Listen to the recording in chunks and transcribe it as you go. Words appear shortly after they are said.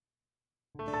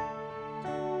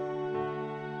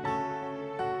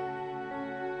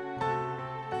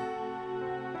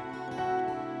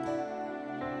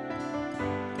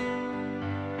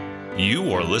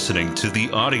You are listening to the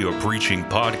audio preaching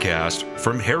podcast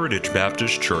from Heritage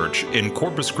Baptist Church in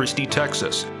Corpus Christi,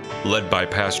 Texas, led by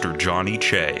Pastor Johnny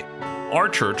Che. Our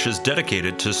church is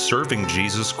dedicated to serving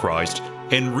Jesus Christ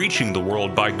and reaching the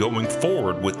world by going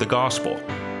forward with the gospel.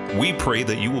 We pray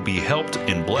that you will be helped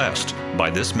and blessed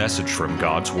by this message from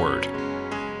God's Word.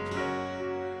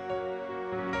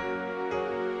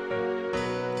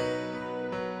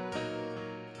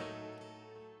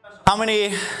 How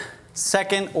many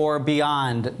second or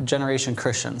beyond generation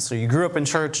Christians? So you grew up in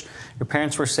church, your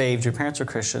parents were saved, your parents were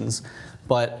Christians,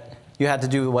 but you had to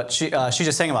do what she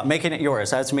just sang about, making it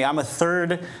yours. That's me. I'm a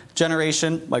third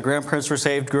generation. My grandparents were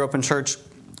saved, grew up in church,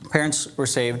 parents were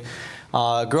saved.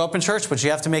 Grew up in church, but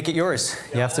you have to make it yours.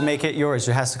 You have to make it yours.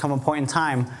 There has to come a point in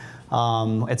time.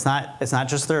 It's not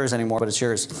just theirs anymore, but it's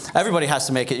yours. Everybody has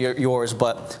to make it yours,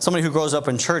 but somebody who grows up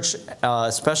in church,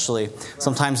 especially,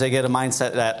 sometimes they get a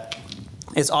mindset that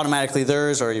it's automatically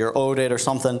theirs or you're owed it or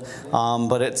something,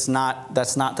 but that's not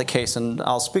the case. And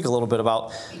I'll speak a little bit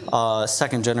about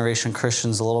second generation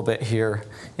Christians a little bit here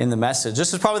in the message.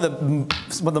 This is probably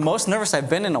the most nervous I've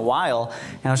been in a while,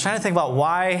 and I was trying to think about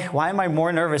why am I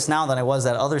more nervous now than I was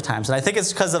at other times. And I think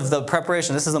it's because of the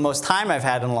preparation. This is the most time I've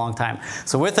had in a long time.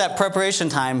 So with that preparation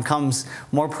time comes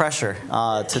more pressure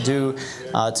to do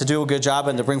a good job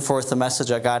and to bring forth the message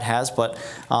that God has. But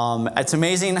it's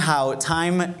amazing how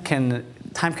time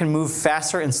can move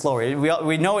faster and slower.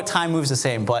 We know what time moves the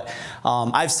same, but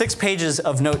I have 6 pages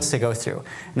of notes to go through.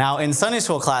 Now, in Sunday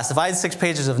school class, if I had 6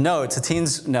 pages of notes, the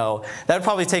teens know, that would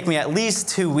probably take me at least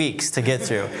 2 weeks to get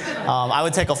through. I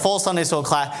would take a full Sunday school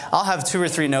class. I'll have 2 or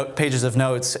 3 pages of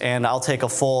notes, and I'll take a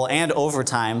full and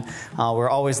overtime. We're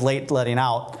always late letting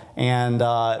out, and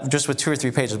just with 2 or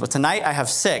 3 pages. But tonight I have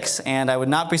 6, and I would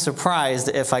not be surprised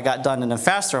if I got done in a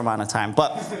faster amount of time.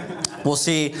 But we'll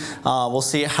see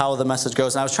how the message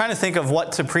goes. And I was trying to think of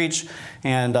what to preach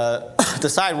and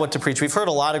decide what to preach. We've heard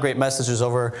a lot of great messages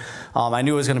over. I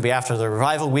knew it was going to be after the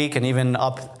revival week and even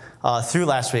up through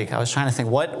last week. I was trying to think,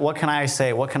 what can I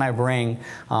say? What can I bring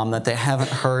that they haven't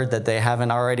heard, that they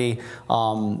haven't already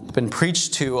been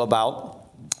preached to about?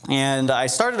 And I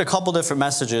started a couple different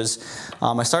messages.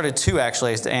 I started 2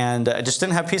 actually, and I just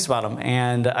didn't have peace about them.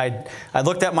 And I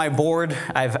looked at my board.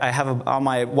 On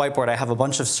my whiteboard, I have a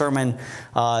bunch of sermon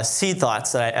seed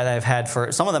thoughts that I've had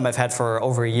some of them I've had for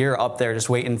over a year up there,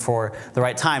 just waiting for the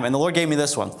right time. And the Lord gave me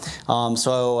this one.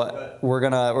 So we're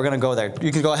gonna go there.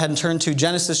 You can go ahead and turn to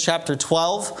Genesis chapter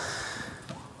 12.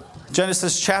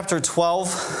 Genesis chapter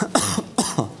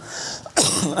 12,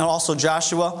 and also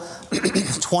Joshua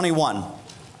 21.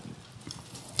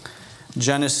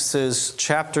 Genesis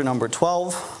chapter number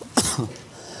 12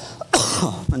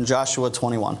 and Joshua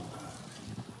 21.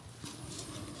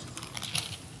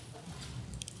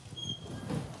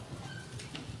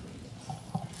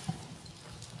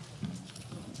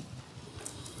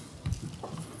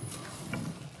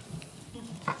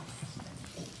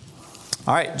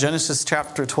 All right, Genesis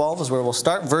chapter 12 is where we'll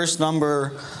start. Verse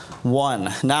number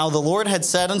 1. Now the Lord had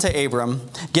said unto Abram,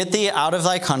 Get thee out of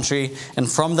thy country, and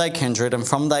from thy kindred, and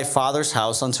from thy father's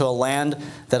house, unto a land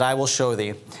that I will show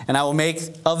thee. And I will make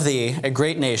of thee a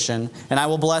great nation, and I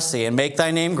will bless thee, and make thy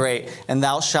name great, and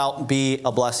thou shalt be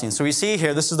a blessing. So we see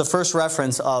here, this is the first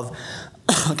reference of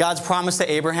God's promise to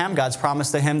Abraham, God's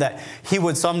promise to him that he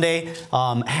would someday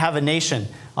have a nation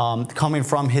coming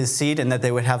from his seed, and that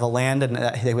they would have a land and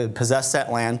that they would possess that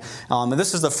land. And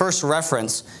this is the first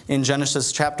reference in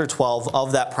Genesis chapter 12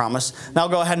 of that promise. Now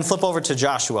go ahead and flip over to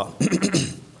Joshua.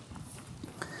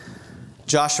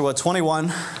 Joshua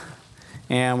 21,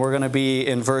 and we're going to be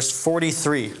in verse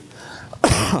 43.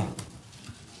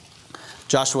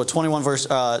 Joshua 21 verse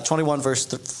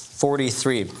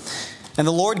 43. And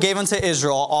the Lord gave unto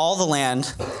Israel all the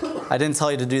land. I didn't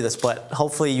tell you to do this, but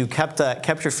hopefully you kept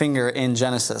your finger in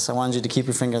Genesis. I wanted you to keep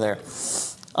your finger there.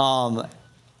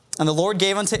 And the Lord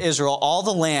gave unto Israel all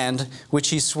the land which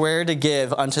he sware to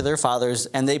give unto their fathers,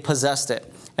 and they possessed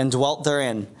it, and dwelt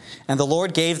therein. And the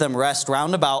Lord gave them rest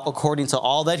round about according to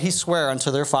all that he sware unto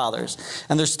their fathers.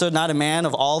 And there stood not a man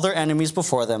of all their enemies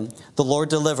before them. The Lord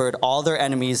delivered all their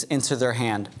enemies into their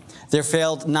hand. There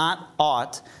failed not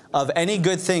aught of any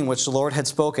good thing which the Lord had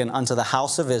spoken unto the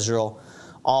house of Israel.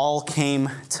 All came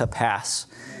to pass.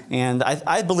 And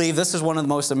I believe this is one of the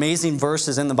most amazing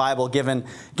verses in the Bible, given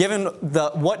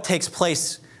what takes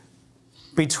place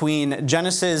between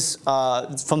Genesis,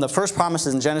 from the first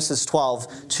promises in Genesis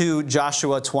 12 to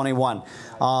Joshua 21.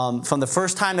 From the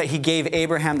first time that he gave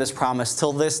Abraham this promise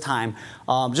till this time.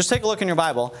 Just take a look in your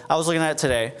Bible. I was looking at it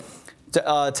today.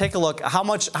 Take a look how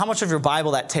much of your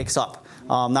Bible that takes up.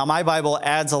 Now, my Bible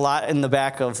adds a lot in the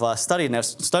back of study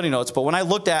notes, but when I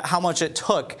looked at how much it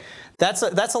took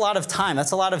that's a lot of time.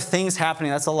 That's a lot of things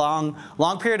happening. That's a long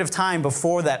period of time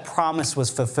before that promise was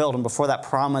fulfilled and before that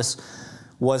promise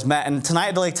was met. And tonight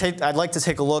I'd like to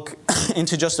take a look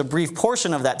into just a brief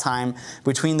portion of that time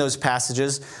between those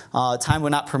passages. Time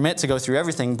would not permit to go through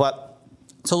everything, but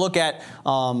to look at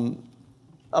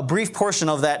a brief portion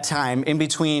of that time in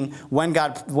between when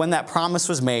that promise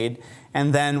was made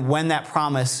and then when that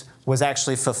promise was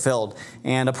actually fulfilled.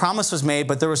 And a promise was made,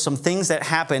 but there were some things that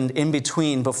happened in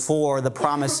between before the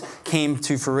promise came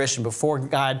to fruition, before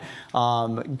God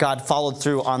followed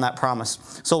through on that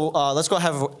promise. So let's go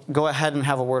ahead and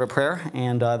have a word of prayer,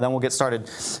 and then we'll get started.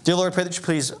 Dear Lord, pray that you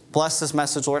please bless this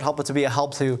message. Lord, help it to be a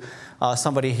help to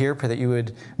somebody here. Pray that you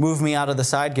would move me out of the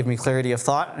side, give me clarity of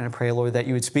thought, and I pray, Lord, that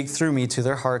you would speak through me to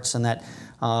their hearts, and that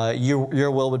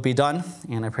your will would be done.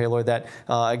 And I pray, Lord, that,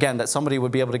 again, that somebody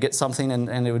would be able to get something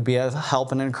and it would be a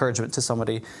help and encouragement to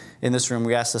somebody in this room.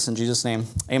 We ask this in Jesus' name.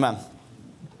 Amen.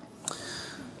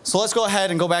 So let's go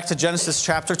ahead and go back to Genesis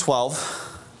chapter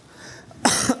 12.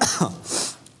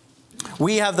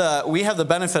 We have the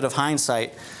benefit of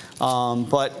hindsight,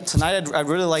 but tonight I'd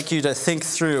really like you to think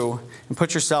through and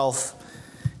put yourself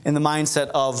in the mindset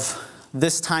of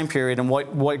this time period and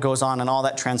what goes on and all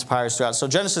that transpires throughout. So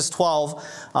Genesis 12,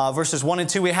 verses 1 and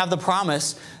 2, we have the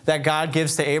promise that God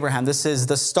gives to Abraham. This is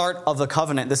the start of the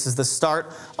covenant. This is the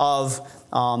start of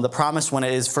the promise when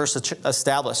it is first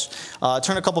established.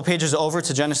 Turn a couple pages over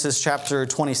to Genesis chapter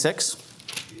 26.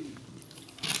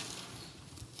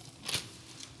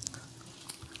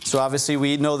 So obviously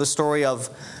we know the story of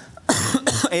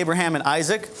Abraham and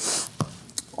Isaac,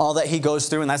 all that he goes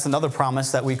through, and that's another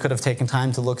promise that we could have taken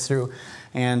time to look through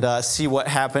and see what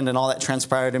happened and all that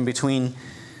transpired in between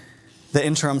the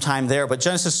interim time there. But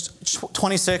Genesis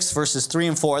 26, verses 3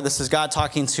 and 4, this is God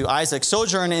talking to Isaac.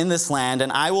 Sojourn in this land,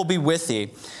 and I will be with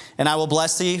thee, and I will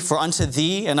bless thee, for unto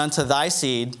thee and unto thy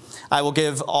seed I will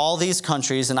give all these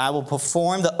countries, and I will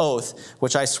perform the oath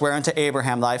which I swear unto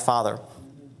Abraham thy father.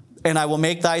 And I will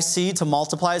make thy seed to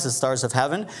multiply as the stars of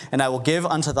heaven, and I will give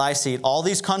unto thy seed all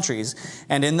these countries,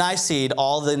 and in thy seed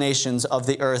all the nations of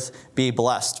the earth be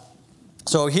blessed.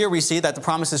 So here we see that the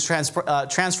promise is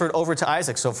transferred over to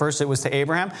Isaac. So first it was to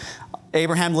Abraham.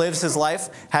 Abraham lives his life,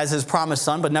 has his promised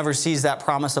son, but never sees that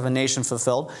promise of a nation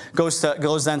fulfilled. Goes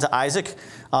then to Isaac.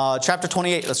 Chapter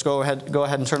 28, let's go ahead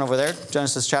and turn over there.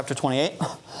 Genesis chapter 28.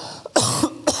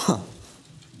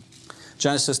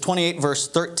 Genesis 28, verse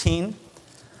 13.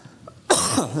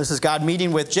 This is God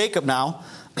meeting with Jacob now.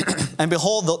 And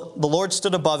behold, the Lord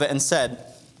stood above it and said,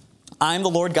 I am the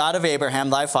Lord God of Abraham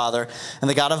thy father, and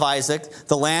the God of Isaac.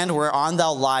 The land whereon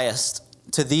thou liest,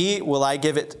 to thee will I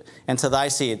give it, and to thy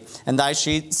seed. And thy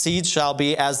seed shall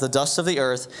be as the dust of the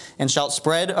earth, and shalt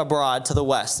spread abroad to the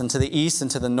west, and to the east, and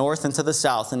to the north, and to the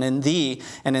south. And in thee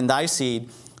and in thy seed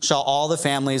shall all the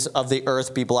families of the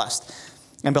earth be blessed.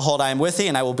 And behold, I am with thee,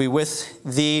 and I will be with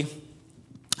thee.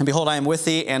 And behold, I am with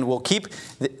thee, and will keep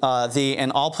thee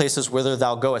in all places whither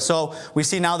thou goest. So we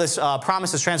see now this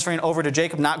promise is transferring over to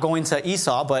Jacob, not going to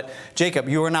Esau, but Jacob,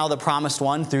 you are now the promised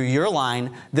one through your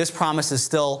line. This promise is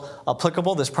still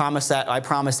applicable. This promise that I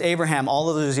promised Abraham all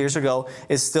of those years ago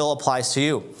still applies to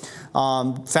you.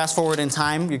 Fast forward in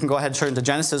time, you can go ahead and turn to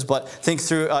Genesis, but think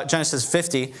through Genesis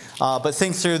 50, but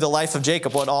think through the life of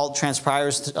Jacob, what all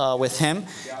transpires with him.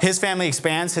 His family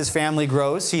expands, his family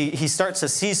grows. He starts to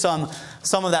see some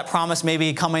of that promise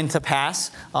maybe coming to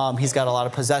pass. He's got a lot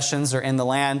of possessions, they're in the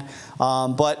land.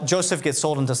 But Joseph gets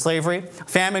sold into slavery.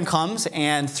 Famine comes,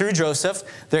 and through Joseph,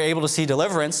 they're able to see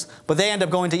deliverance, but they end up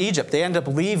going to Egypt. They end up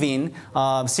leaving,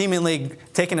 seemingly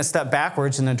taking a step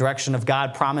backwards in the direction of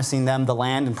God promising them the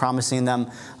land and promising them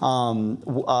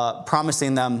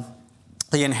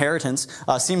the inheritance,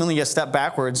 seemingly a step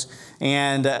backwards.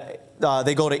 And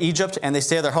they go to Egypt and they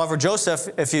stay there. However, Joseph,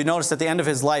 if you notice at the end of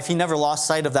his life, he never lost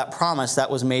sight of that promise that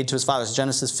was made to his fathers.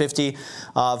 Genesis 50,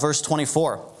 verse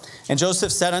 24. And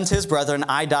Joseph said unto his brethren,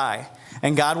 I die,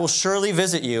 and God will surely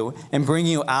visit you and bring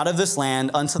you out of this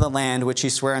land unto the land which he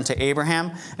sware unto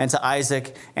Abraham and to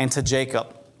Isaac and to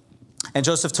Jacob. And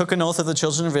Joseph took an oath of the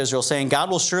children of Israel, saying,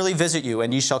 God will surely visit you,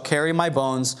 and ye shall carry my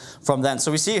bones from thence.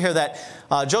 So we see here that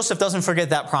Joseph doesn't forget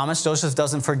that promise. Joseph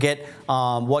doesn't forget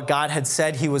what God had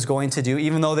said he was going to do.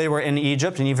 Even though they were in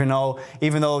Egypt, and even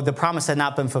though the promise had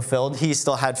not been fulfilled, he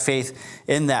still had faith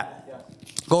in that.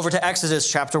 Go over to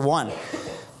Exodus chapter 1.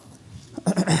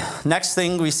 Next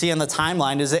thing we see in the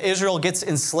timeline is that Israel gets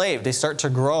enslaved. They start to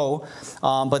grow,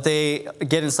 but they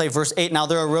get enslaved. Verse 8, now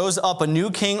there arose up a new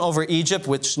king over Egypt,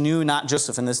 which knew not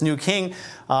Joseph. And this new king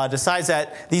decides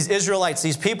that these Israelites,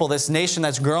 these people, this nation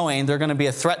that's growing, they're going to be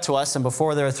a threat to us. And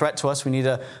before they're a threat to us, we need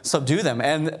to subdue them.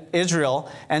 And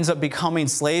Israel ends up becoming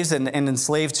slaves and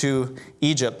enslaved to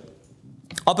Egypt.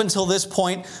 Up until this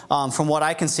point, from what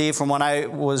I can see, from when I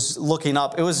was looking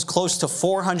up, it was close to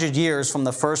 400 years from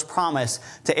the first promise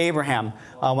to Abraham.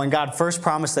 When God first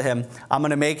promised to him, I'm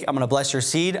going to bless your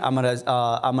seed. I'm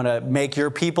going to make your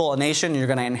people a nation. And you're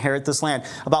going to inherit this land.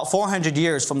 About 400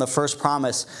 years from the first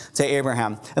promise to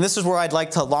Abraham. And this is where I'd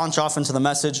like to launch off into the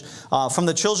message from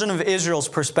the children of Israel's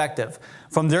perspective,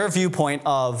 from their viewpoint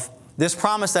of this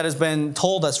promise that has been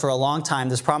told us for a long time,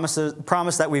 this promise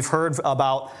that we've heard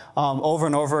about over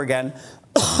and over again,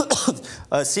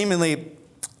 a seemingly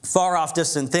far off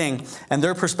distant thing, and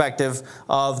their perspective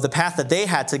of the path that they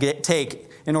had to take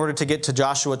in order to get to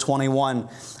Joshua 21,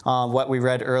 what we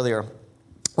read earlier.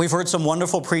 We've heard some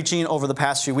wonderful preaching over the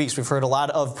past few weeks. We've heard a lot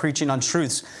of preaching on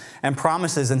truths and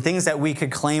promises and things that we could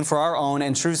claim for our own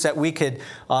and truths that we could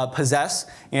possess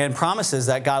and promises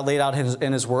that God laid out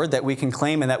in His Word that we can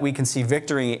claim and that we can see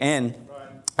victory in.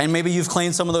 And maybe you've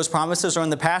claimed some of those promises, or in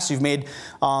the past you've made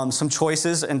some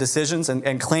choices and decisions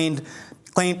and claimed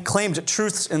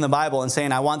truths in the Bible and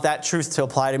saying, I want that truth to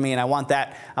apply to me, and I want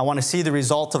to see the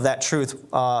result of that truth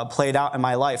played out in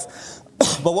my life.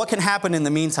 But what can happen in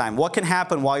the meantime? What can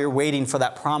happen while you're waiting for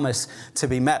that promise to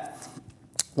be met?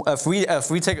 If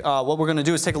we take what we're going to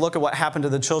do is take a look at what happened to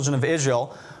the children of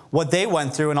Israel, what they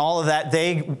went through, and all that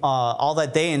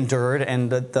they endured,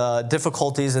 and the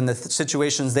difficulties and the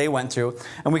situations they went through,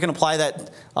 and we can apply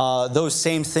those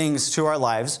same things to our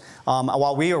lives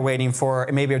while we are waiting for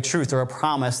maybe a truth or a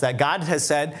promise that God has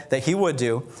said that He would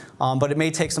do, but it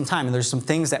may take some time, and there's some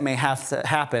things that may have to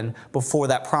happen before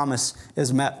that promise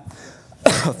is met.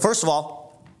 First of all,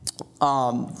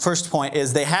 first point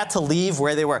is they had to leave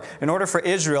where they were. In order for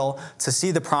Israel to see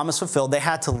the promise fulfilled, they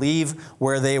had to leave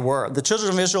where they were. The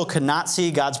children of Israel could not see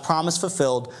God's promise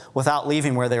fulfilled without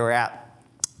leaving where they were at.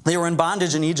 They were in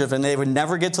bondage in Egypt, and they would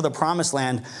never get to the promised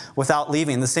land without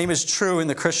leaving. The same is true in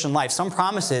the Christian life. Some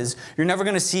promises, you're never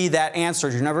going to see that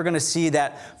answered. You're never going to see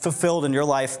that fulfilled in your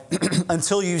life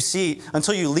until you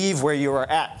leave where you are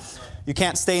at. You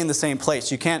can't stay in the same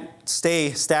place. You can't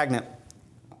stay stagnant.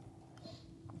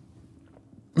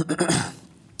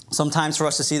 Sometimes for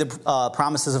us to see the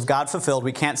promises of God fulfilled,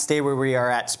 we can't stay where we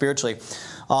are at spiritually.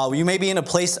 You may be in a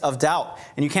place of doubt,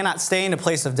 and you cannot stay in a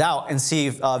place of doubt and see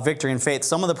victory in faith.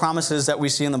 Some of the promises that we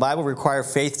see in the Bible require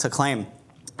faith to claim.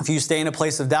 If you stay in a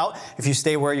place of doubt, if you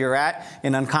stay where you're at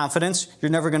in unconfidence, you're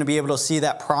never going to be able to see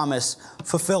that promise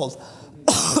fulfilled.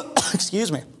 Excuse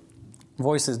me.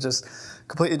 Voice is just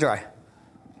completely dry.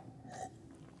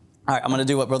 All right, I'm going to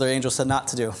do what Brother Angel said not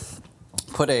to do.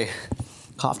 Put a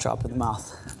cough drop in the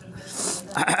mouth.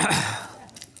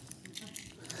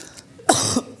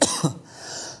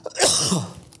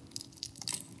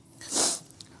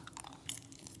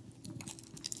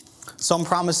 Some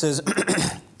promises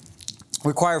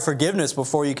require forgiveness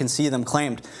before you can see them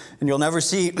claimed. And you'll never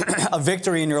see a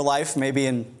victory in your life, maybe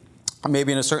in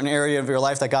a certain area of your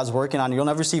life that God's working on. You'll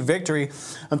never see victory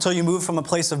until you move from a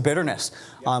place of bitterness.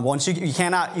 Once you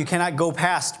cannot go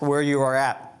past where you are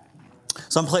at.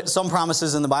 Some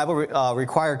promises in the Bible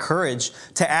require courage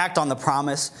to act on the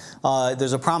promise.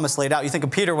 There's a promise laid out. You think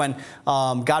of Peter when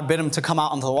God bid him to come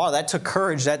out onto the water. That took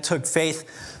courage. That took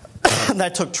faith.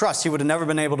 That took trust. He would have never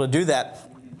been able to do that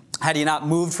had he not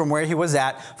moved from where he was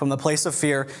at, from the place of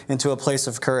fear into a place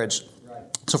of courage.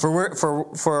 So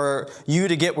for you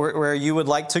to get where you would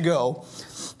like to go,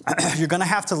 you're going to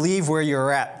have to leave where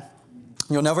you're at.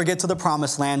 You'll never get to the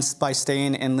promised land by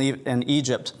staying in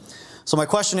Egypt. So my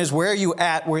question is, where are you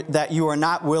at that you are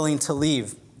not willing to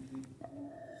leave?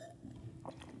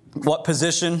 What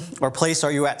position or place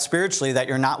are you at spiritually that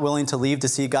you're not willing to leave to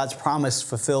see God's promise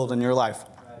fulfilled in your life?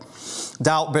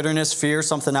 Doubt, bitterness, fear,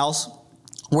 something else?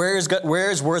 Where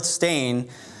is worth staying?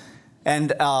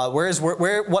 And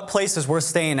what place is worth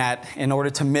staying at in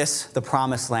order to miss the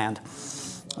promised land?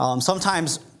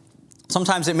 Sometimes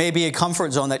it may be a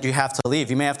comfort zone that you have to leave.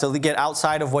 You may have to get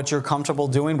outside of what you're comfortable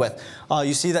doing with.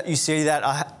 You see that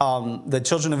the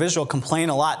children of Israel complain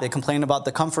a lot. They complain about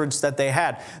the comforts that they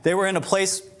had. They were in a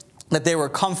place that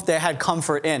they had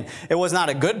comfort in. It was not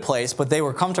a good place, but they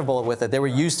were comfortable with it. They were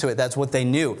used to it. That's what they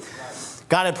knew.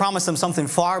 God had promised them something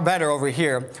far better over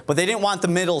here, but they didn't want the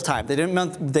middle time. They didn't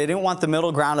want the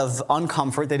middle ground of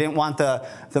uncomfort. They didn't want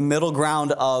the middle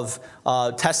ground of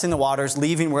testing the waters,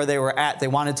 leaving where they were at. They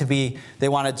wanted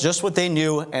just what they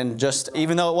knew, and just,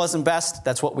 even though it wasn't best,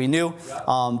 that's what we knew.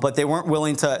 But they weren't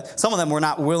willing to, some of them were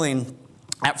not willing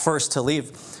at first to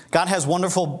leave. God has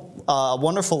wonderful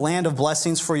land of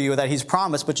blessings for you that he's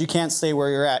promised, but you can't stay where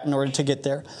you're at in order to get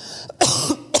there.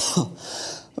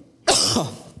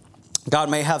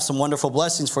 God may have some wonderful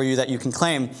blessings for you that you can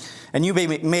claim, and you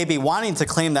may be wanting to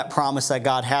claim that promise that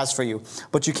God has for you,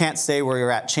 but you can't stay where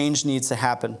you're at. Change needs to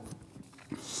happen.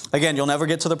 Again, you'll never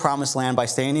get to the promised land by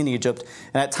staying in Egypt,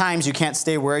 and at times you can't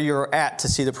stay where you're at to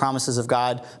see the promises of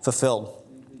God fulfilled.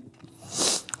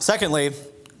 Secondly,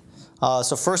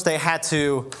 so first they had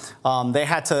to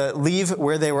leave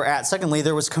where they were at. Secondly,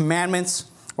 there was commandments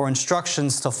or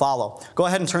instructions to follow. Go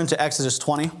ahead and turn to Exodus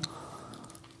 20.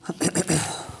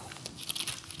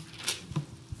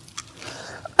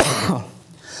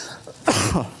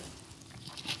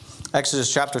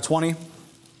 Exodus chapter 20,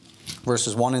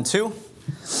 verses 1 and 2.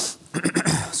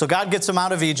 So God gets them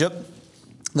out of Egypt.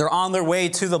 They're on their way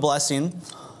to the blessing,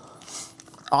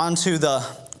 onto the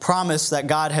promise that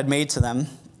God had made to them,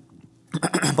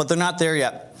 but they're not there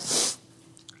yet.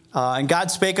 And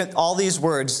God spake all these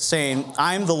words, saying,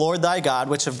 I am the Lord thy God,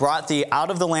 which have brought thee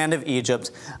out of the land of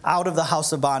Egypt, out of the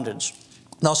house of bondage.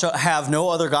 Thou shalt have no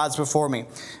other gods before me.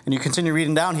 And you continue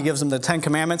reading down, he gives them the 10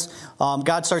 commandments.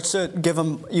 God starts to give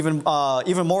them even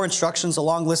more instructions, a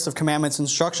long list of commandments and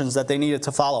instructions that they needed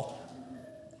to follow.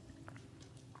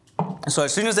 So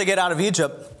as soon as they get out of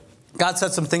Egypt, God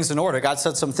set some things in order. God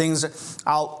set some things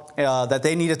out that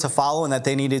they needed to follow and that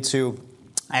they needed to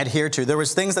adhere to. There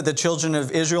was things that the children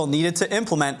of Israel needed to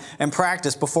implement and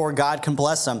practice before God can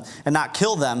bless them and not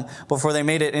kill them before they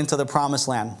made it into the promised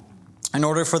land. In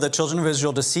order for the children of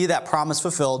Israel to see that promise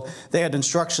fulfilled, they had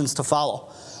instructions to follow.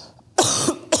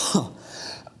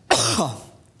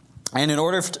 And in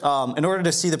order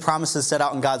to see the promises set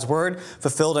out in God's word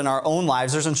fulfilled in our own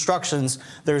lives, there's instructions,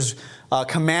 there's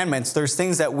commandments, there's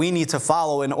things that we need to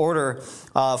follow in order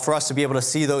for us to be able to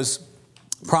see those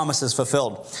promises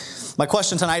fulfilled. My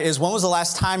question tonight is, when was the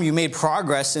last time you made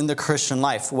progress in the Christian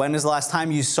life? When is the last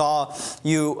time you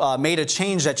made a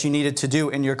change that you needed to do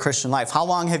in your Christian life? How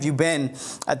long have you been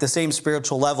at the same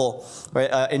spiritual level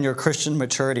in your Christian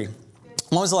maturity?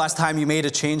 When was the last time you made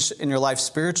a change in your life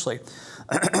spiritually?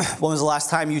 When was the last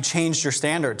time you changed your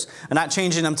standards? And not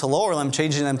changing them to lower them,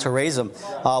 changing them to raise them.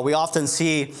 We often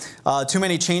see too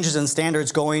many changes in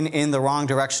standards going in the wrong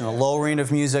direction. A lowering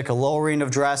of music, a lowering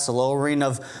of dress, a lowering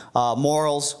of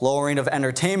morals, lowering of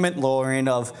entertainment, lowering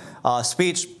of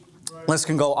speech. List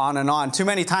can go on and on. Too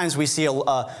many times we see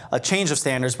a change of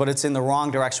standards, but it's in the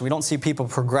wrong direction. We don't see people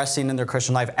progressing in their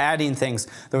Christian life, adding things.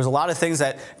 There was a lot of things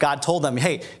that God told them,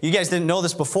 hey, you guys didn't know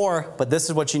this before, but this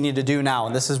is what you need to do now,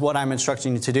 and this is what I'm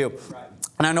instructing you to do. Right.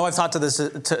 And I know I've talked to this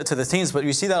to the teens, but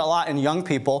you see that a lot in young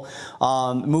people,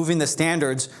 moving the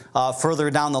standards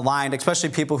further down the line, especially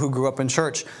people who grew up in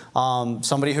church.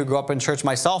 Somebody who grew up in church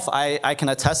myself, I can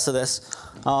attest to this.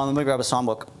 Let me grab a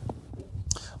songbook.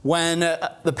 When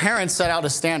the parents set out a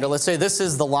standard, let's say this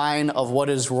is the line of what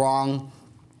is wrong.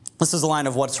 This is the line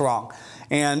of what's wrong.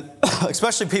 And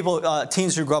especially people,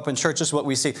 teens who grew up in church, this is what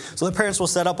we see. So the parents will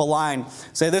set up a line,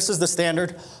 say this is the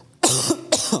standard.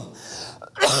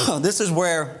 This is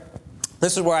where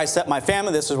I set my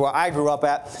family. This is where I grew up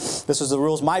at. This is the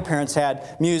rules my parents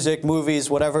had. Music, movies,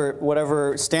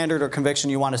 whatever standard or conviction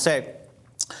you want to say.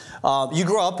 You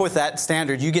grow up with that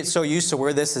standard. You get so used to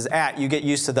where this is at. You get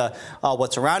used to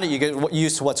what's around it. You get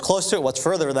used to what's close to it, what's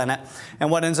further than it.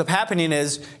 And what ends up happening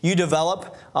is you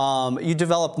develop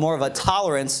more of a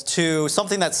tolerance to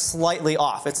something that's slightly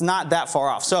off. It's not that far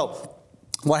off. So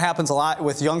what happens a lot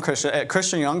with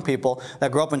Christian young people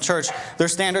that grow up in church, their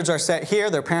standards are set here.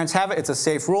 Their parents have it. It's a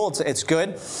safe rule. It's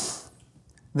good.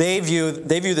 They view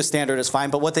the standard as fine,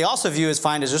 but what they also view as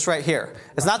fine is just right here.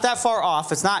 It's not that far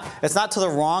off. It's not to the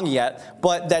wrong yet,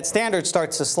 but that standard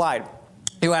starts to slide.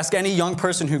 You ask any young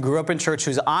person who grew up in church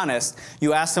who's honest,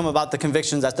 you ask them about the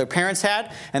convictions that their parents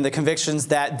had and the convictions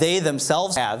that they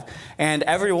themselves have. And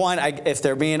everyone, if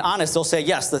they're being honest, they'll say,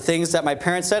 yes, the things that my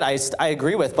parents said, I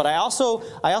agree with. But I also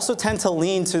tend to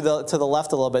lean to the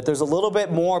left a little bit. There's a little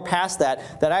bit more past that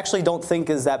I actually don't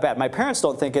think is that bad. My parents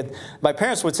don't think it. My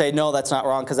parents would say, no, that's not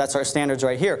wrong because that's our standards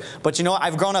right here. But you know what?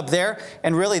 I've grown up there,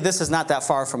 and really this is not that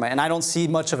far from it. And I don't see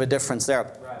much of a difference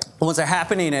there. Right. What's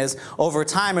happening is, over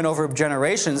time and over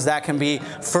generations, that can be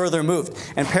further moved.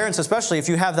 And parents, especially, if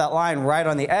you have that line right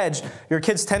on the edge, your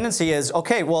kid's tendency is,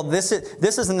 okay, well, this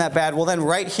isn't that bad. Well, then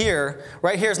right here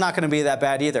is not going to be that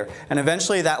bad either. And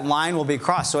eventually that line will be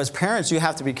crossed. So as parents, you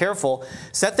have to be careful.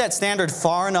 Set that standard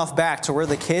far enough back to where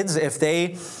the kids, if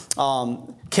they...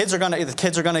 kids are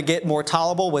going to get more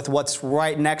tolerable with what's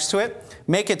right next to it.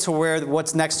 Make it to where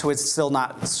what's next to it's still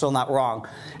not wrong.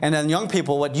 And then young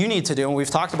people, what you need to do, and we've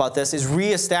talked about this, is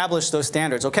reestablish those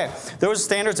standards. Okay, there was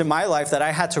standards in my life that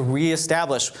I had to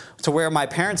reestablish to where my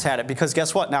parents had it, because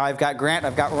guess what? Now I've got Grant,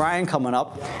 I've got Ryan coming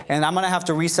up, and I'm going to have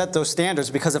to reset those standards,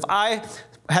 because if I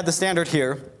had the standard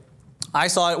here, I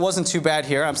saw it wasn't too bad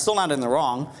here, I'm still not in the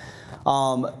wrong.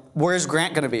 Where's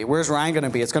Grant going to be? Where's Ryan going to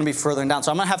be? It's going to be further down.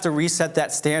 So I'm going to have to reset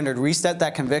that standard, reset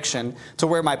that conviction to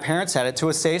where my parents had it, to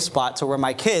a safe spot, to where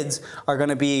my kids are going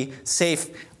to be safe.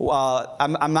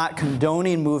 I'm not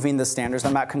condoning moving the standards.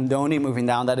 I'm not condoning moving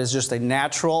down. That is just a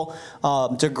natural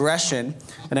digression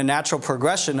and a natural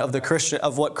progression of a Christian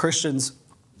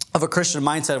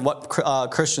mindset, of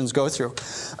what Christians go through.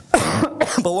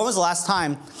 But when was the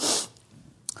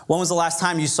last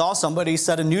time you saw somebody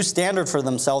set a new standard for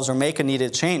themselves or make a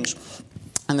needed change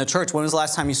in the church? When was the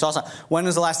last time you saw something? When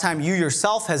was the last time you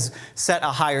yourself has set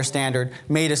a higher standard,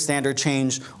 made a standard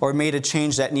change, or made a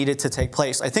change that needed to take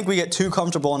place? I think we get too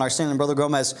comfortable in our sin, and Brother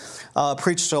Gomez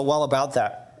preached so well about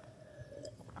that.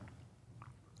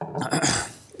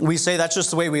 We say that's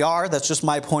just the way we are. That's just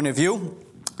my point of view,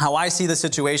 how I see the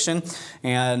situation,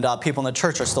 and people in the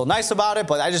church are still nice about it,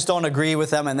 but I just don't agree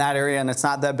with them in that area, and it's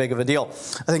not that big of a deal.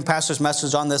 I think Pastor's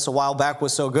message on this a while back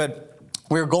was so good.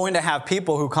 We're going to have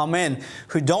people who come in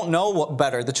who don't know what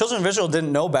better. The children of Israel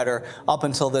didn't know better up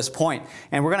until this point.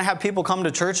 And we're going to have people come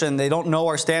to church and they don't know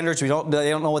our standards. They don't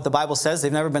know what the Bible says.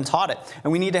 They've never been taught it.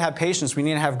 And we need to have patience. We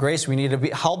need to have grace. We need to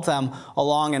help them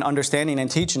along in understanding and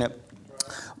teaching it.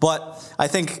 But I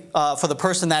think for the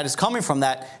person that is coming from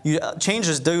that,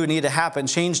 changes do need to happen.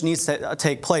 Change needs to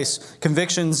take place.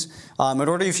 Convictions, in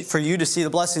order for you to see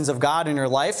the blessings of God in your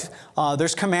life,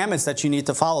 there's commandments that you need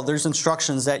to follow. There's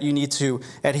instructions that you need to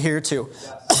adhere to.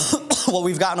 What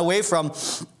we've gotten away from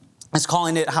is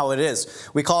calling it how it is.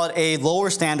 We call it a lower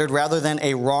standard rather than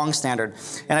a wrong standard.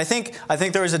 And I think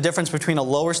there is a difference between a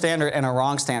lower standard and a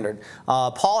wrong standard.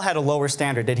 Paul had a lower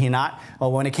standard, did he not?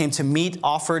 When it came to meat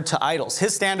offered to idols.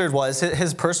 His standard was,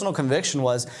 his personal conviction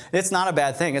was, it's not a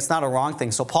bad thing, it's not a wrong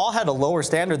thing. So Paul had a lower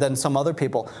standard than some other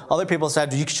people. Other people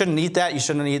said, you shouldn't eat that, you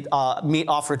shouldn't eat meat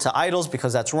offered to idols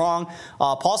because that's wrong.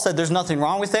 Paul said, there's nothing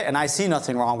wrong with it, and I see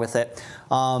nothing wrong with it.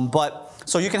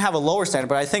 So you can have a lower standard,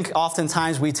 but I think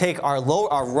oftentimes we take our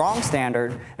wrong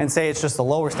standard and say it's just the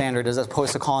lower standard as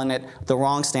opposed to calling it the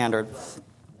wrong standard.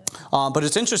 But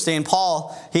it's interesting,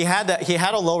 Paul, he had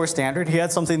a lower standard. He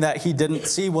had something that he didn't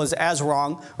see was as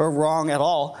wrong or wrong at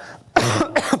all.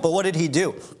 But what did he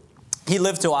do? He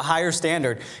lived to a higher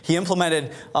standard. He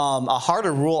implemented a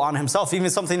harder rule on himself, even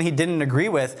something he didn't agree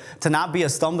with, to not be a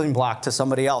stumbling block to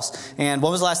somebody else. And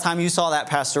when was the last time you saw that,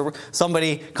 Pastor?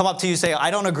 Somebody come up to you and say, I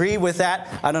don't agree with that.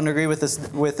 I don't agree with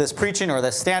this preaching or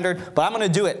this standard, but I'm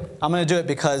going to do it. I'm going to do it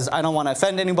because I don't want to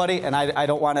offend anybody and I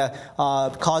don't want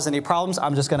to cause any problems.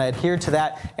 I'm just going to adhere to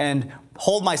that and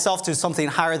hold myself to something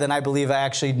higher than I believe I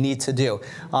actually need to do.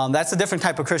 That's a different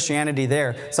type of Christianity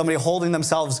there. Somebody holding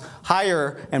themselves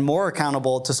higher and more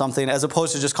accountable to something as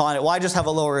opposed to just calling it, well, I just have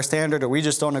a lower standard or we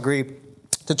just don't agree.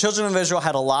 The children of Israel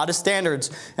had a lot of standards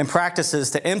and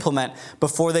practices to implement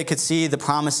before they could see the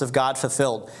promise of God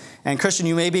fulfilled. And Christian,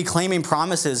 you may be claiming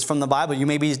promises from the Bible. You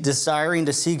may be desiring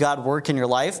to see God work in your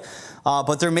life.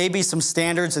 But there may be some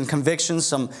standards and convictions,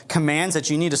 some commands that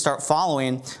you need to start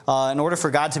following in order for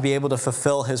God to be able to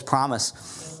fulfill His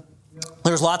promise.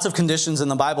 There's lots of conditions in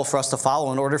the Bible for us to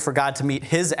follow in order for God to meet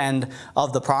His end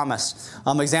of the promise.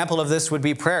 Example of this would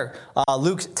be prayer.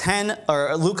 Luke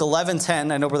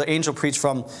 11:10. I know Brother Angel preached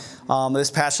from this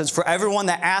passage. For everyone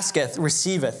that asketh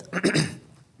receiveth,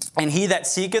 and he that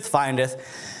seeketh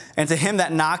findeth. And to him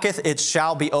that knocketh, it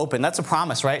shall be open. That's a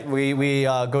promise, right? We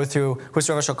go through,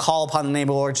 whosoever shall call upon the name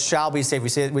of the Lord shall be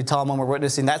saved. We tell them when we're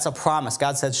witnessing, that's a promise.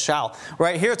 God says shall.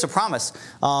 Right here it's a promise.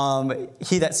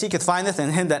 He that seeketh findeth,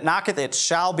 and him that knocketh, it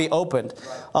shall be opened.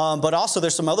 But also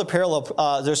there's some other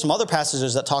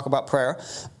passages that talk about prayer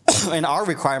and our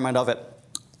requirement of it.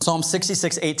 Psalm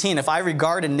 66:18, if I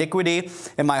regard iniquity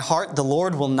in my heart, the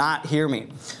Lord will not hear me.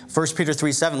 1 Peter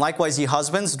 3:7, likewise ye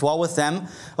husbands, dwell with them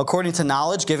according to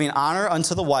knowledge, giving honor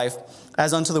unto the wife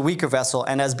as unto the weaker vessel,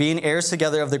 and as being heirs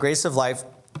together of the grace of life,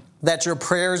 that your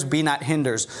prayers be not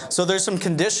hinders. So there's some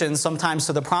conditions sometimes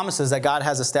to the promises that God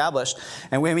has established.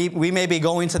 And we may be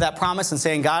going to that promise and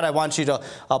saying, God, I want you to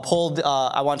uphold,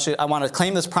 I want to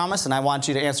claim this promise, and I want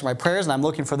you to answer my prayers, and I'm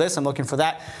looking for this, I'm looking for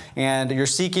that. And you're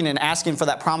seeking and asking for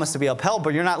that promise to be upheld,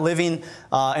 but you're not living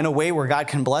in a way where God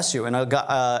can bless you, and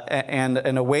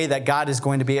in a way that God is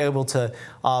going to be able to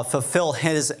fulfill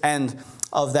his end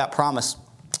of that promise.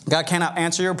 God cannot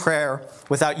answer your prayer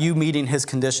without you meeting his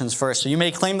conditions first. So you may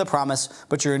claim the promise,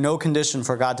 but you're in no condition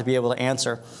for God to be able to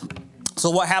answer. So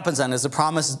what happens then? Is the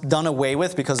promise done away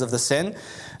with because of the sin?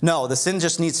 No, the sin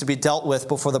just needs to be dealt with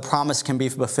before the promise can be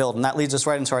fulfilled. And that leads us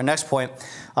right into our next point.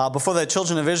 Before the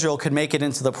children of Israel could make it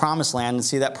into the promised land and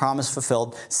see that promise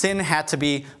fulfilled, sin had to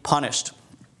be punished.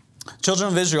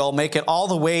 Children of Israel make it all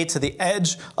the way to the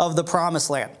edge of the promised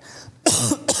land,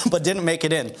 but didn't make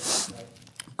it in.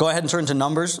 Go ahead and turn to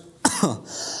Numbers.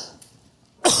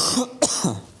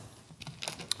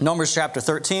 Numbers chapter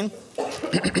 13.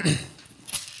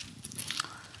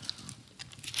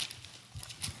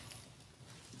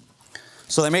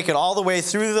 So they make it all the way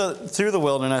through the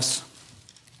wilderness,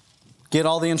 get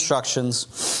all the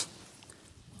instructions,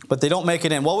 but they don't make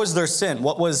it in. What was their sin?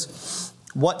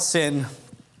 What sin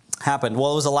happened?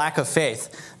 Well, it was a lack of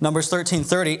faith. Numbers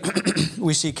 13:30,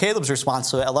 we see Caleb's response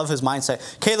to it. I love his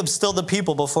mindset. Caleb stilled the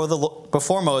people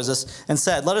before Moses and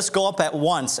said, "Let us go up at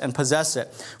once and possess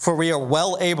it, for we are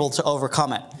well able to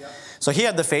overcome it." Yep. So he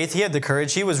had the faith, he had the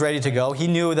courage, he was ready to go. He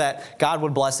knew that God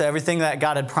would bless it. Everything that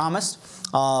God had promised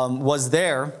was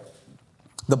there.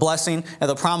 The blessing and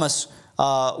the promise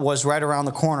was right around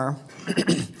the corner.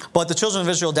 But the children of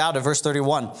Israel doubted, verse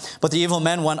 31. But the evil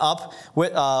men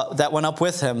that went up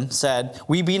with him said,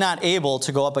 "We be not able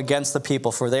to go up against the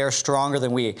people, for they are stronger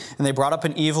than we." And they brought up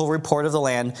an evil report of the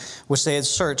land, which they had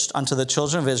searched unto the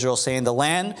children of Israel, saying, "The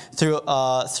land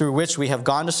through which we have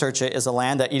gone to search it is a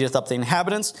land that eateth up the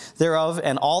inhabitants thereof,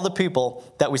 and all the people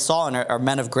that we saw in it are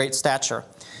men of great stature.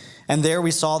 And there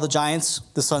we saw the giants,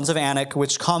 the sons of Anak,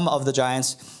 which come of the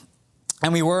giants.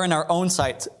 And we were in our own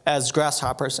sight as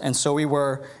grasshoppers, and so we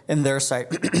were in their sight."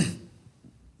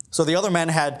 So the other men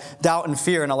had doubt and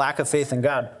fear and a lack of faith in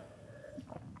God.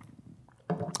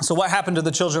 So what happened to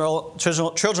the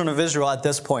children of Israel at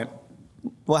this point?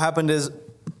 What happened is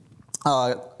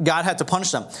God had to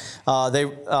punish them.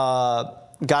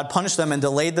 God punished them and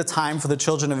delayed the time for the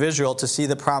children of Israel to see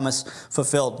the promise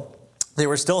fulfilled. They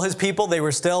were still his people. They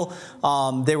were still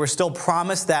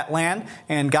promised that land,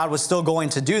 and God was still going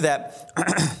to do that.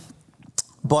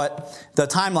 But the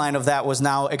timeline of that was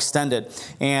now extended.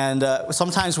 And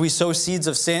sometimes we sow seeds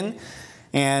of sin,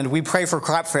 and we pray for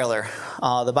crop failure.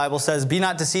 The Bible says, "Be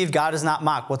not deceived, God is not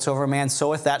mocked. Whatsoever a man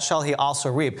soweth, that shall he also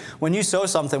reap." When you sow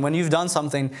something, when you've done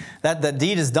something, that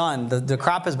deed is done. The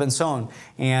crop has been sown.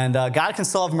 And God can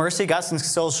still have mercy. God can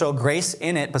still show grace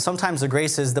in it. But sometimes the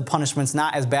grace is the punishment's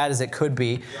not as bad as it could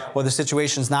be, or the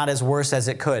situation's not as worse as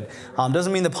it could.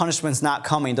 Doesn't mean the punishment's not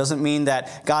coming. Doesn't mean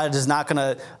that God is not going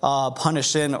to punish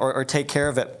sin or take care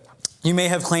of it. You may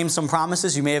have claimed some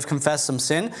promises, you may have confessed some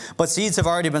sin, but seeds have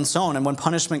already been sown, and when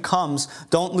punishment comes,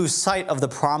 don't lose sight of the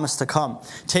promise to come.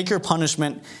 Take your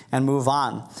punishment and move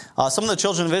on. Some of the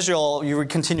children of Israel, you would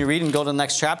continue reading, go to the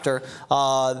next chapter,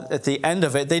 at the end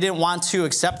of it, they didn't want to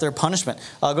accept their punishment.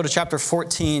 Go to chapter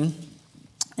 14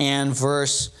 and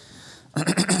verse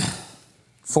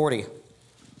 40.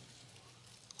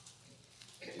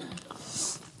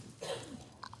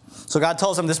 So God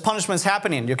tells them this punishment is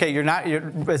happening. Okay,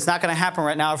 it's not going to happen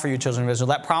right now for you, children of Israel.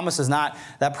 That promise is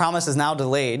now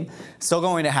delayed. Still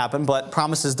going to happen, but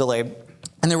promise is delayed.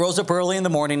 And they rose up early in the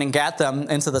morning and gat them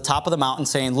into the top of the mountain,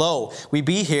 saying, "Lo, we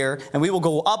be here, and we will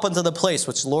go up unto the place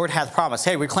which the Lord hath promised."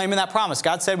 Hey, we're claiming that promise.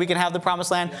 God said we can have the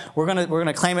promised land. We're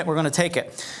gonna claim it. We're gonna take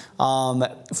it.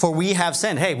 For we have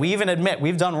sinned. Hey, we even admit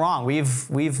we've done wrong.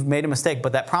 We've made a mistake,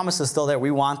 but that promise is still there.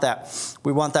 We want that.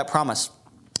 We want that promise.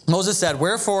 Moses said,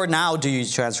 "Wherefore now do you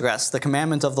transgress the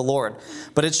commandment of the Lord?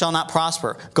 But it shall not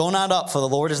prosper. Go not up, for the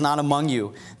Lord is not among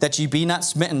you, that ye be not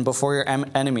smitten before your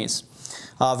enemies."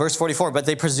 Verse 44, "But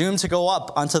they presumed to go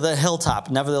up unto the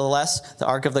hilltop. Nevertheless, the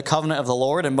ark of the covenant of the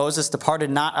Lord and Moses departed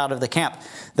not out of the camp.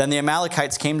 Then the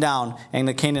Amalekites came down, and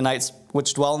the Canaanites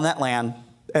which dwell in that land,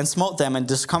 and smote them and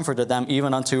discomforted them,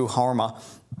 even unto Hormah."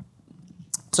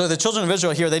 So the children of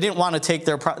Israel here, they didn't want to take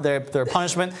their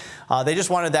punishment. They just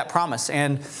wanted that promise.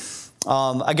 And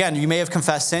Again, you may have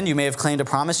confessed sin. You may have claimed a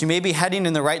promise. You may be heading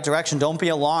in the right direction. Don't be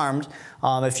alarmed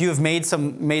if you have made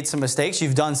some mistakes.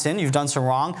 You've done sin. You've done some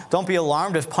wrong. Don't be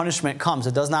alarmed if punishment comes.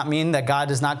 It does not mean that God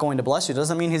is not going to bless you. It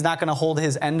doesn't mean He's not going to hold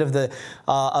His end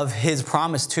of His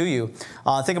promise to you.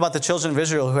 Think about the children of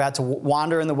Israel who had to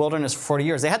wander in the wilderness for 40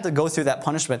 years. They had to go through that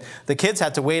punishment. The kids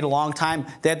had to wait a long time.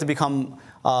 They had to become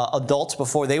adults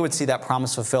before they would see that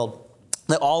promise fulfilled.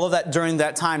 All of that during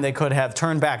that time, they could have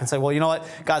turned back and said, well, you know what?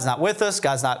 God's not with us.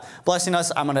 God's not blessing us.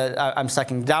 I'm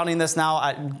second doubting this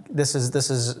now. This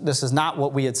is not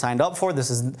what we had signed up for.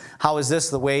 How is this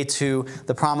the way to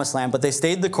the promised land? But they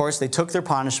stayed the course. They took their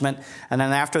punishment. And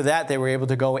then after that, they were able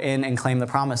to go in and claim the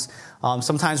promise.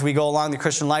 Sometimes we go along the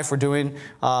Christian life.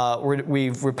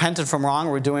 We've repented from wrong.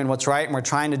 We're doing what's right, and we're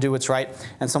trying to do what's right.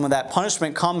 And some of that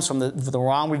punishment comes from the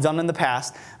wrong we've done in the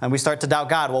past. And we start to doubt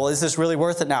God. Well, is this really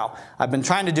worth it now? I've been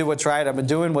trying to do what's right. I've been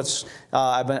doing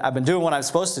I've been doing what I'm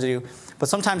supposed to do. But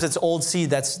sometimes it's old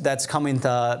seed that's coming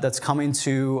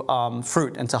to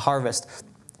fruit and to harvest.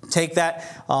 Take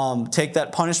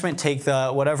that punishment. Take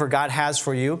whatever God has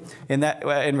for you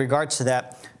in regards to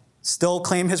that. Still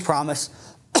claim His promise.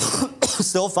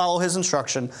 Still follow His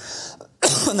instruction.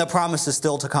 And the promise is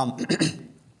still to come.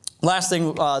 Last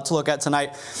thing to look at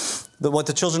tonight, what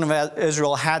the children of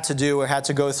Israel had to do or had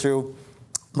to go through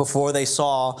before they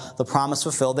saw the promise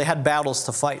fulfilled. They had battles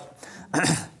to fight.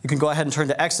 You can go ahead and turn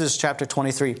to Exodus chapter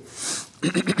 23.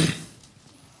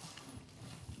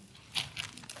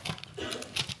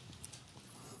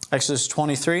 Exodus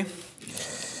 23.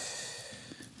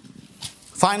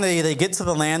 Finally, they get to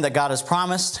the land that God has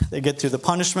promised. They get through the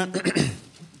punishment.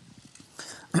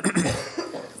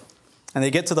 And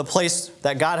they get to the place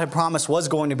that God had promised was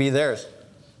going to be theirs.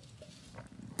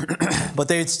 But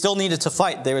they still needed to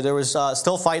fight. There was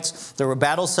still fights. There were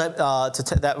battles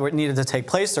that needed to take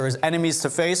place. There was enemies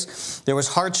to face. There was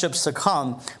hardships to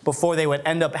come before they would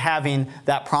end up having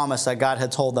that promise that God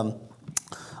had told them.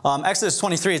 Exodus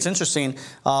 23, it's interesting.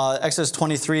 Exodus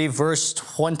 23, verse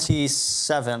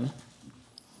 27.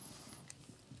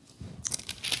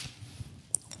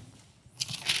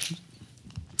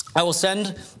 I will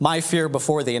send my fear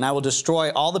before thee, and I will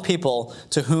destroy all the people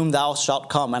to whom thou shalt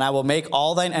come, and I will make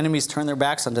all thine enemies turn their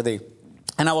backs unto thee.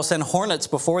 And I will send hornets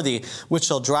before thee, which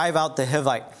shall drive out the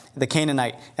Hivite, the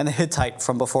Canaanite, and the Hittite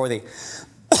from before thee.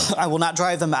 I will not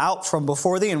drive them out from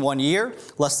before thee in 1 year,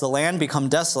 lest the land become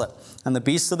desolate, and the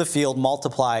beasts of the field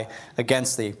multiply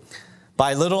against thee.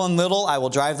 By little and little I will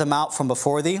drive them out from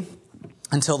before thee,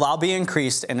 until thou be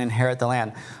increased and inherit the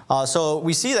land. So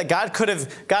we see that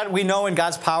God, we know in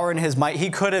God's power and His might, He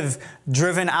could have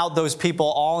driven out those people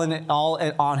all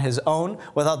on His own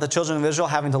without the children of Israel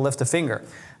having to lift a finger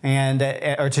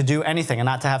or to do anything and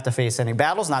not to have to face any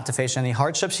battles, not to face any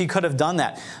hardships. He could have done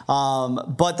that.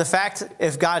 But the fact,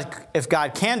 if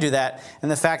God can do that, and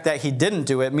the fact that He didn't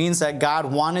do it means that God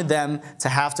wanted them to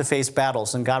have to face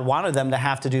battles, and God wanted them to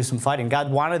have to do some fighting. God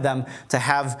wanted them to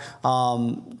have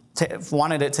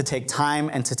wanted it to take time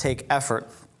and to take effort.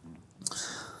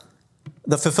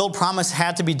 The fulfilled promise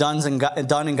had to be done in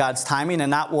God's timing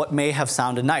and not what may have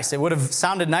sounded nice. It would have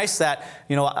sounded nice that,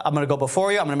 I'm going to go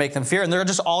before you, I'm going to make them fear, and they're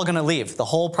just all going to leave. The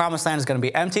whole promised land is going to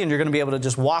be empty, and you're going to be able to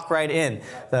just walk right in.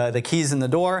 The keys in the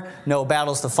door, no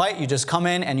battles to fight. You just come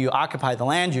in and you occupy the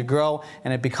land, you grow,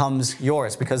 and it becomes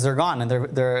yours because they're gone and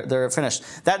they're finished.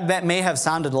 That may have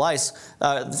sounded nice.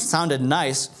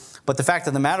 But the fact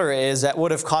of the matter is that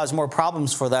would have caused more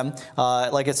problems for them.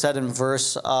 Like it said in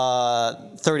verse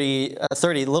 30,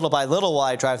 little by little will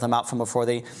I drive them out from before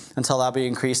thee until thou be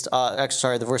increased.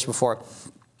 The verse before.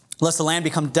 Lest the land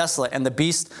become desolate and the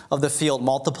beasts of the field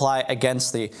multiply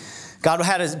against thee. God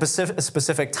had a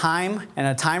specific time and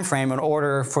a time frame in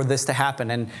order for this to happen.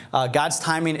 And God's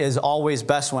timing is always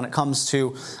best when it comes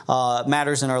to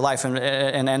matters in our life and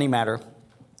in any matter.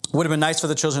 It would have been nice for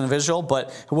the children of Israel, but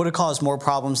it would have caused more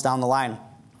problems down the line.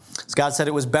 As God said,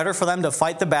 it was better for them to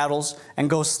fight the battles and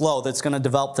go slow. That's going to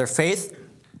develop their faith.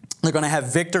 They're going to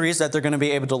have victories that they're going to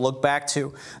be able to look back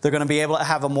to. They're going to be able to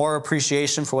have a more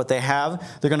appreciation for what they have.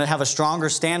 They're going to have a stronger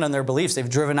stand on their beliefs. They've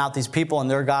driven out these people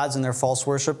and their gods and their false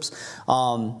worships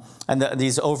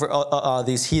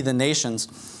these heathen nations.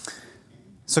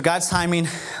 So God's timing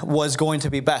was going to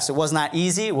be best. It was not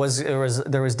easy. There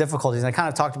was difficulties. And I kind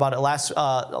of talked about it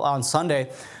on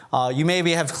Sunday. You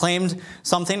maybe have claimed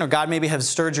something, or God maybe has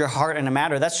stirred your heart in a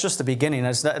matter. That's just the beginning.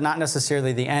 That's not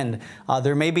necessarily the end.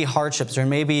 There may be hardships. There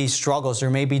may be struggles. There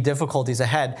may be difficulties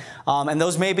ahead. And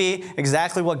those may be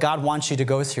exactly what God wants you to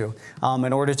go through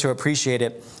in order to appreciate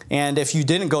it. And if you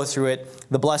didn't go through it,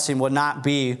 the blessing would not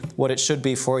be what it should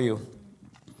be for you.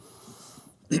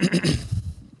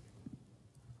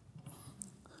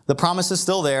 The promise is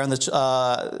still there, and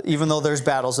even though there's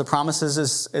battles, the promise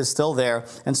is still there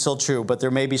and still true, but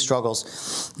there may be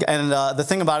struggles. And the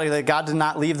thing about it is that God did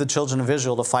not leave the children of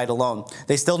Israel to fight alone.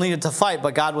 They still needed to fight,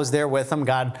 but God was there with them.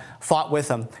 God fought with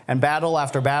them. And battle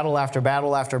after battle after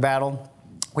battle after battle,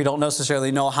 we don't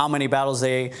necessarily know how many battles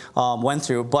they went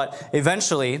through, but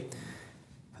eventually,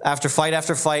 after fight,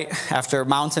 after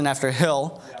mountain, after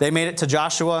hill, they made it to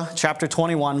Joshua chapter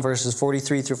 21, verses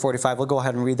 43 through 45. We'll go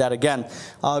ahead and read that again.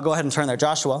 Go ahead and turn there.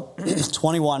 Joshua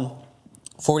 21,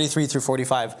 43 through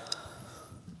 45.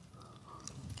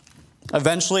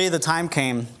 Eventually the time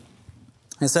came.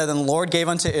 It said, "And the Lord gave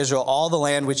unto Israel all the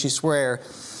land which he sware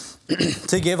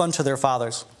to give unto their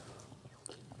fathers.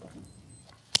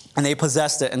 And they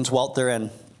possessed it and dwelt therein.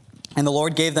 And the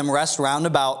Lord gave them rest round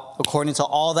about, according to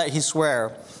all that he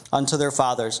sware unto their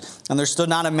fathers. And there stood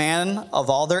not a man of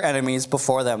all their enemies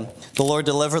before them. The Lord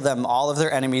delivered them all of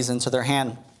their enemies into their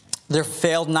hand. There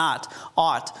failed not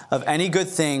aught of any good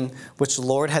thing which the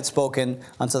Lord had spoken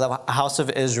unto the house of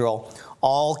Israel.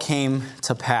 All came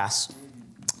to pass."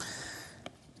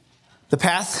 The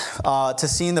path to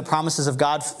seeing the promises of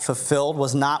God fulfilled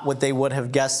was not what they would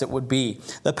have guessed it would be.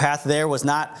 The path there was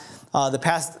not the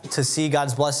path to see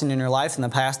God's blessing in your life, and the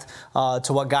path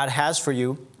to what God has for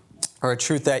you, or a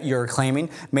truth that you're claiming,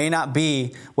 may not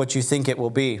be what you think it will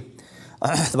be.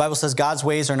 The Bible says God's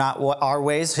ways are not our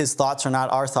ways. His thoughts are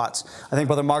not our thoughts. I think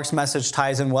Brother Mark's message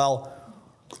ties in well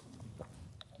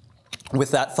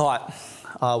with that thought.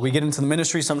 We get into the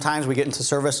ministry sometimes, we get into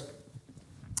service.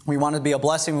 We want to be a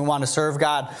blessing. We want to serve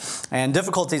God. And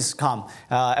difficulties come.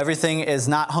 Everything is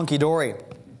not hunky-dory.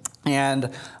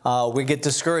 And we get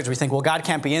discouraged. We think, well, God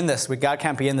can't be in this. God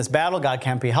can't be in this battle. God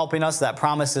can't be helping us. That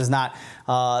promise is not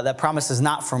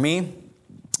for me.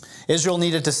 Israel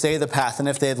needed to stay the path. And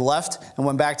if they had left and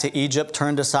went back to Egypt,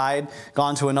 turned aside,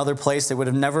 gone to another place, they would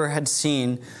have never had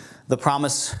seen the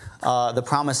promised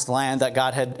land that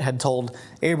God had told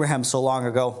Abraham so long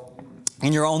ago.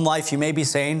 In your own life, you may be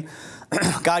saying,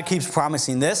 God keeps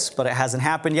promising this, but it hasn't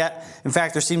happened yet. In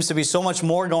fact, there seems to be so much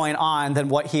more going on than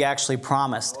what he actually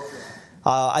promised.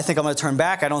 I think I'm going to turn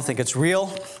back. I don't think it's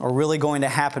real or really going to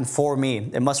happen for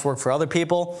me. It must work for other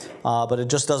people, but it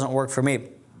just doesn't work for me.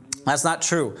 That's not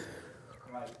true.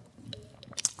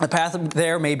 The path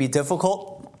there may be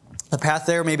difficult. The path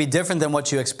there may be different than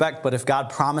what you expect, but if God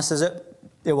promises it,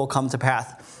 it will come to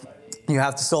pass. You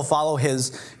have to still follow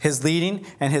his leading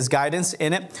and his guidance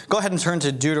in it. Go ahead and turn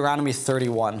to Deuteronomy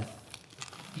 31.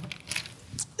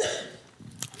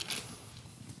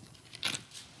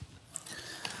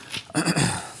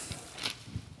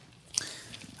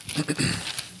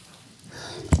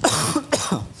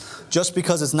 Just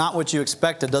because it's not what you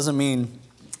expect, it doesn't mean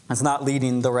it's not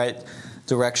leading the right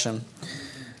direction.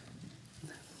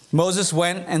 Moses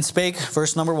went and spake,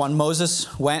 verse number 1,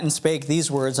 Moses went and spake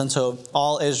these words unto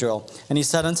all Israel. And he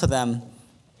said unto them,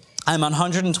 I am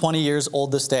 120 years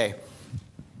old this day.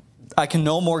 I can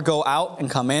no more go out and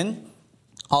come in.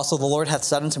 Also the Lord hath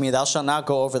said unto me, thou shalt not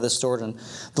go over this Jordan.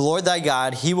 The Lord thy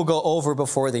God, he will go over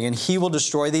before thee, and he will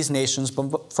destroy these nations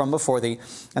from before thee,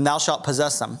 and thou shalt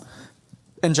possess them.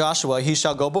 And Joshua, he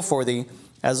shall go before thee,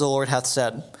 as the Lord hath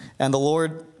said. And the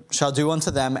Lord shall do unto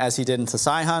them as he did unto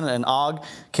Sihon and Og,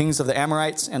 kings of the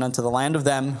Amorites, and unto the land of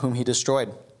them whom he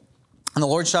destroyed. And the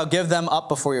Lord shall give them up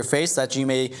before your face, that ye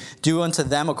may do unto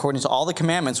them according to all the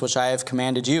commandments which I have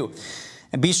commanded you.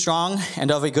 And be strong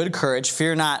and of a good courage,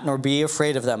 fear not, nor be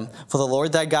afraid of them. For the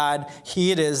Lord thy God,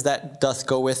 he it is that doth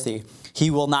go with thee.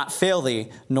 He will not fail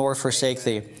thee, nor forsake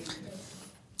thee.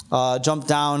 Jump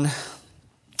down,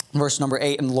 verse number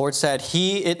 8. And the Lord said,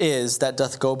 he it is that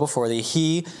doth go before thee.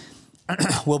 He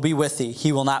will be with thee.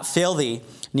 He will not fail thee,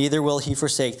 neither will he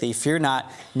forsake thee. Fear not,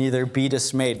 neither be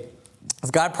dismayed.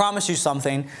 If God promised you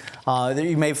something,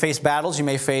 you may face battles, you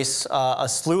may face a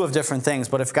slew of different things,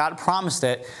 but if God promised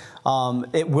it,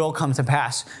 it will come to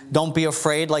pass. Don't be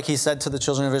afraid, like he said to the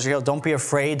children of Israel. Don't be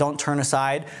afraid. Don't turn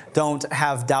aside. Don't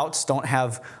have doubts.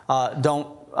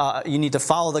 You need to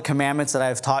follow the commandments that I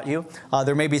have taught you.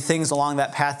 There may be things along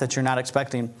that path that you're not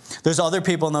expecting. There's other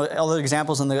people, other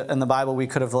examples in the Bible we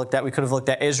could have looked at. We could have looked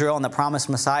at Israel and the promised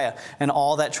Messiah and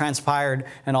all that transpired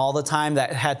and all the time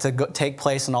that had to take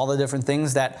place and all the different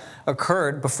things that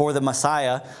occurred before the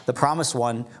Messiah, the promised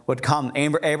one, would come.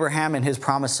 Abraham and his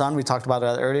promised son, we talked about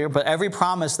that earlier. But every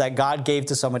promise that God gave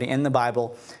to somebody in the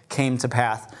Bible came to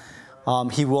pass.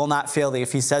 He will not fail thee.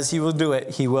 If he says he will do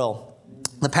it, he will.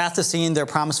 The path to seeing their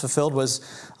promise fulfilled was,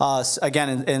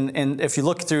 again, and if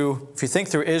you think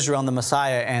through Israel and the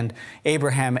Messiah and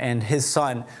Abraham and his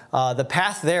son, the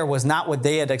path there was not what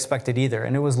they had expected either,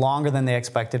 and it was longer than they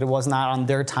expected. It was not on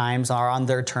their times or on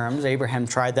their terms. Abraham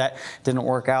tried that, didn't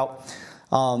work out.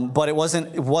 But it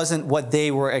wasn't what they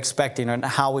were expecting or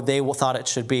how they thought it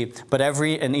should be. But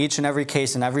in each and every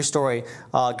case, in every story,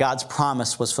 God's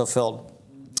promise was fulfilled.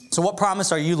 So what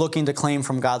promise are you looking to claim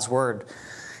from God's word?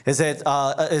 Is it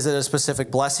a specific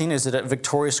blessing? Is it a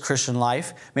victorious Christian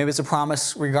life? Maybe it's a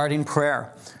promise regarding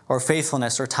prayer or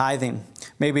faithfulness or tithing.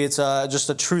 Maybe it's just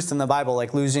a truth in the Bible,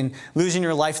 like losing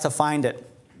your life to find it.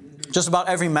 Just about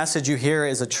every message you hear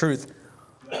is a truth.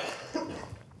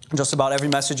 Just about every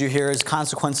message you hear is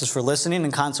consequences for listening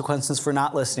and consequences for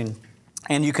not listening.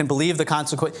 And you can believe the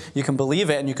consequence. You can believe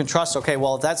it, and you can trust. Okay,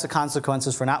 well, if that's the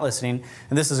consequences for not listening,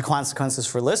 and this is the consequences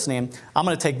for listening, I'm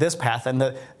going to take this path, and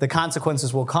the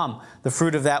consequences will come. The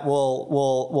fruit of that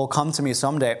will come to me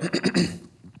someday.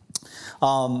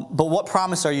 But what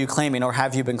promise are you claiming, or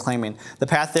have you been claiming? The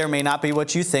path there may not be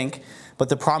what you think, but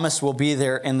the promise will be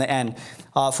there in the end.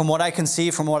 From what I can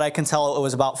see, from what I can tell,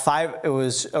 it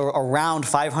was around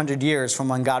 500 years from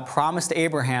when God promised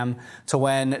Abraham to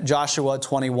when Joshua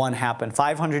 21 happened.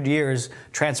 500 years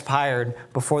transpired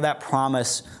before that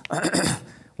promise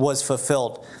was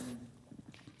fulfilled.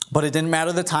 But it didn't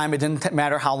matter the time. It didn't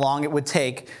matter how long it would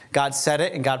take. God said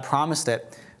it and God promised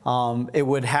it. It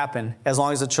would happen as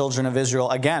long as the children of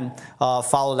Israel, again,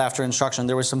 followed after instruction.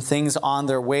 There were some things on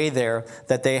their way there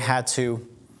that they had to,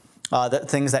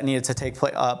 things that needed to take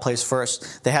place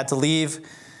first. They had to leave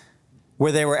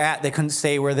where they were at. They couldn't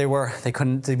stay where they were. They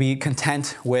couldn't be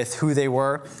content with who they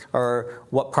were or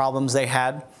what problems they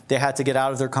had. They had to get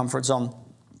out of their comfort zone.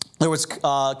 There was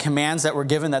commands that were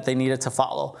given that they needed to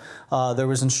follow. There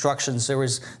was instructions.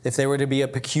 If they were to be a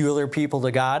peculiar people to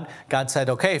God, God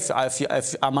said, okay, if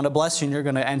I'm going to bless you and you're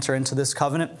going to enter into this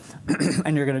covenant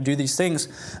and you're going to do these things,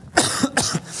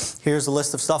 here's a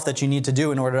list of stuff that you need to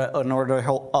do in order to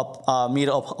help me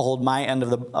to uphold my end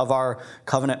of our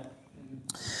covenant.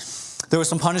 There was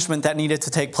some punishment that needed to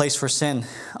take place for sin.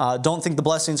 Don't think the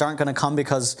blessings aren't going to come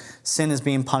because sin is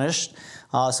being punished.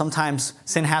 Sometimes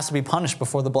sin has to be punished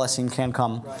before the blessing can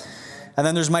come. Right. And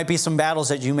then there might be some battles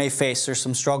that you may face. There's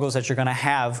some struggles that you're going to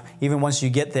have even once you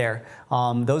get there.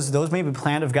 Those may be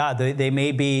planned of God. They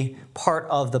may be part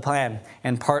of the plan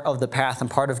and part of the path and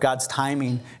part of God's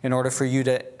timing in order for you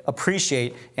to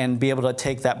appreciate and be able to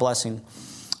take that blessing.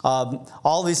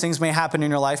 All these things may happen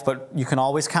in your life, but you can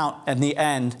always count in the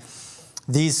end,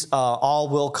 these all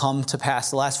will come to pass.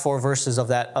 The last 4 verses of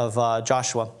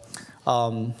Joshua.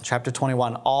 Chapter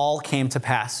 21, all came to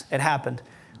pass. It happened.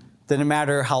 Didn't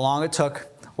matter how long it took.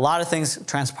 A lot of things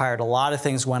transpired. A lot of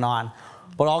things went on.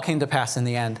 But all came to pass in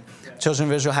the end. Children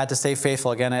of Israel had to stay faithful,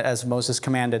 again, as Moses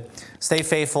commanded. Stay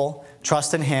faithful.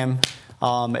 Trust in Him.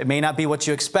 It may not be what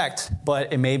you expect,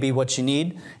 but it may be what you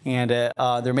need. And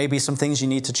there may be some things you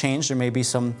need to change. There may be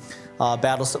some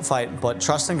battles to fight. But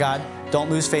trust in God.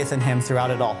 Don't lose faith in Him throughout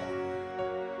it all.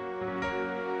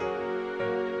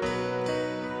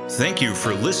 Thank you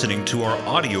for listening to our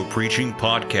audio preaching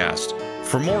podcast.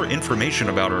 For more information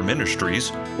about our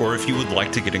ministries, or if you would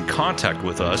like to get in contact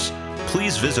with us,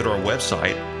 please visit our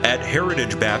website at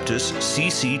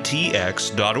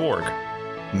heritagebaptistcctx.org.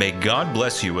 May God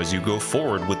bless you as you go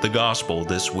forward with the gospel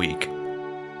this week.